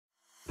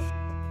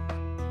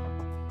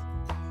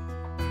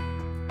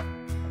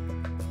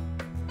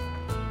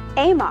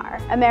AMAR,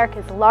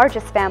 America's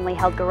largest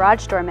family-held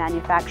garage door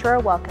manufacturer,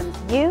 welcomes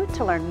you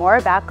to learn more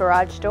about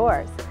garage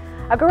doors.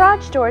 A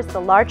garage door is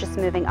the largest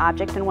moving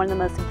object and one of the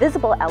most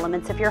visible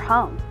elements of your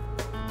home.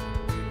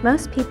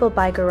 Most people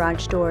buy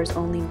garage doors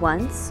only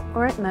once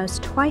or at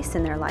most twice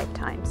in their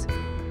lifetimes,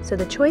 so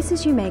the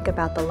choices you make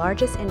about the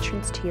largest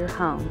entrance to your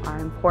home are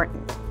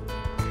important.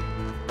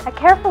 A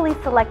carefully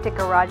selected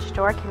garage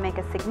door can make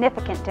a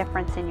significant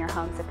difference in your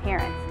home's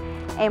appearance.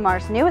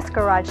 AMAR's newest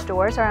garage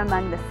doors are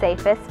among the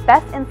safest,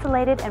 best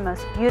insulated, and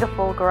most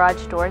beautiful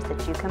garage doors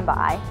that you can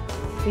buy.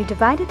 We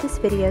divided this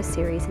video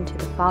series into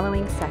the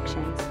following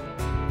sections: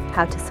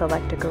 how to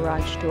select a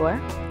garage door,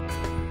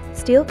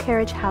 steel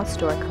carriage house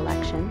door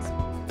collections,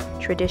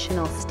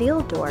 traditional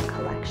steel door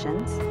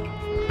collections,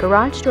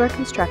 garage door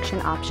construction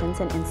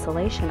options and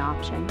insulation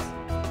options,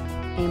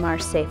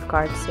 AMAR's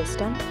safeguard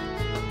system,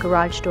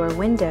 garage door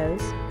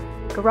windows,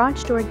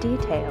 garage door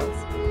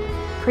details,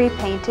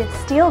 pre-painted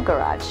steel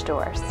garage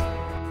doors,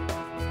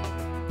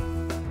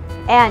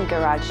 and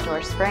garage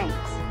door springs.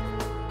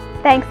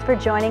 Thanks for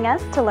joining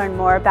us to learn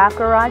more about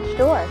garage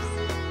doors.